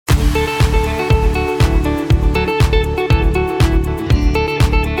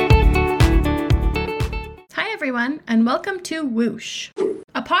everyone, and welcome to Whoosh,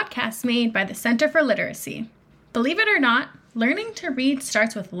 a podcast made by the Center for Literacy. Believe it or not, learning to read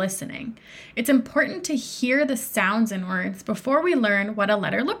starts with listening. It's important to hear the sounds in words before we learn what a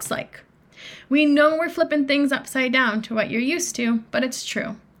letter looks like. We know we're flipping things upside down to what you're used to, but it's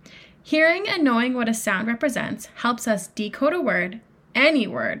true. Hearing and knowing what a sound represents helps us decode a word, any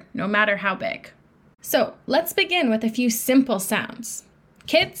word, no matter how big. So let's begin with a few simple sounds.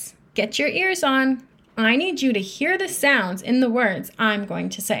 Kids, get your ears on. I need you to hear the sounds in the words I'm going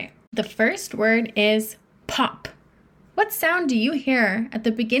to say. The first word is pop. What sound do you hear at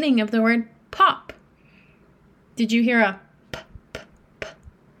the beginning of the word pop? Did you hear a p, p, p?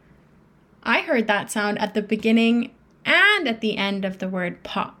 I heard that sound at the beginning and at the end of the word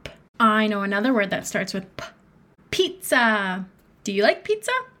pop. I know another word that starts with p. Pizza. Do you like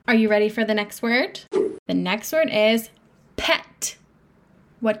pizza? Are you ready for the next word? The next word is pet.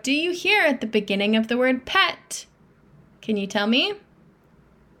 What do you hear at the beginning of the word pet? Can you tell me?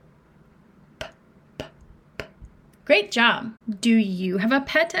 P, p, p. Great job. Do you have a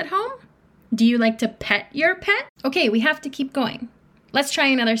pet at home? Do you like to pet your pet? Okay, we have to keep going. Let's try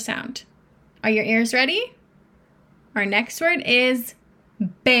another sound. Are your ears ready? Our next word is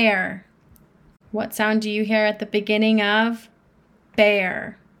bear. What sound do you hear at the beginning of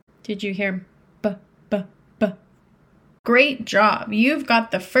bear? Did you hear b, b, b? Great job. You've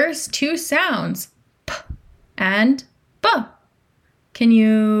got the first two sounds, p and b. Can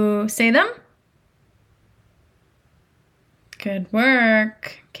you say them? Good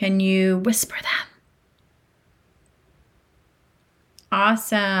work. Can you whisper them?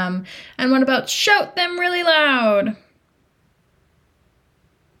 Awesome. And what about shout them really loud?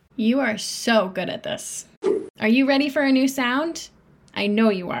 You are so good at this. Are you ready for a new sound? I know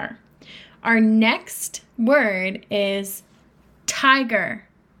you are. Our next word is tiger.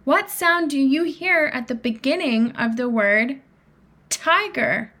 What sound do you hear at the beginning of the word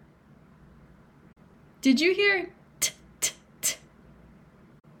tiger? Did you hear t, t, t?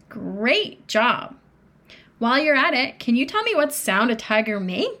 Great job. While you're at it, can you tell me what sound a tiger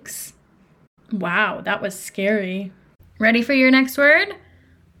makes? Wow, that was scary. Ready for your next word?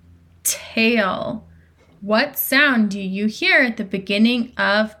 Tail. What sound do you hear at the beginning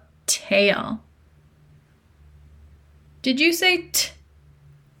of tail? Did you say t?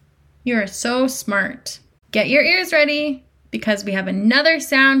 You are so smart. Get your ears ready because we have another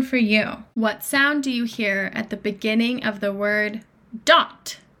sound for you. What sound do you hear at the beginning of the word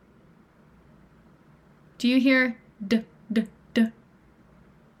dot? Do you hear d, d, d?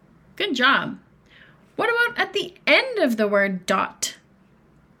 Good job. What about at the end of the word dot?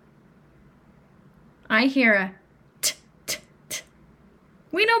 I hear a t, t, t.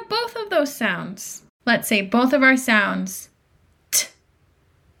 We know both of those sounds. Let's say both of our sounds. T,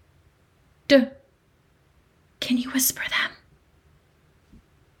 d. Can you whisper them?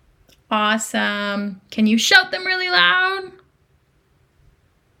 Awesome. Can you shout them really loud?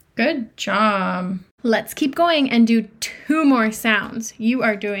 Good job. Let's keep going and do two more sounds. You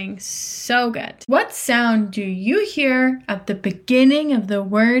are doing so good. What sound do you hear at the beginning of the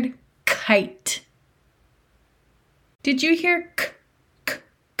word kite? Did you hear k, k,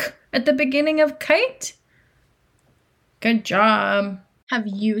 k at the beginning of kite? Good job. Have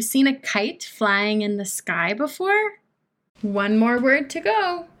you seen a kite flying in the sky before? One more word to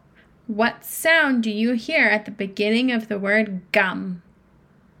go. What sound do you hear at the beginning of the word gum?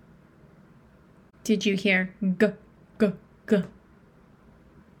 Did you hear g, g, g?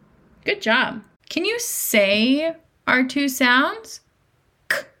 Good job. Can you say our two sounds?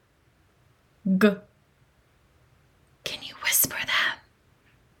 K, g. Can you whisper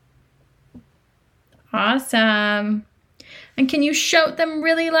them? Awesome. And can you shout them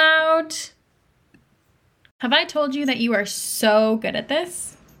really loud? Have I told you that you are so good at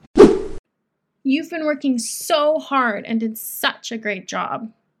this? You've been working so hard and did such a great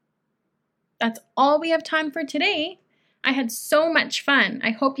job. That's all we have time for today. I had so much fun. I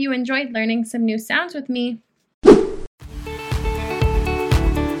hope you enjoyed learning some new sounds with me.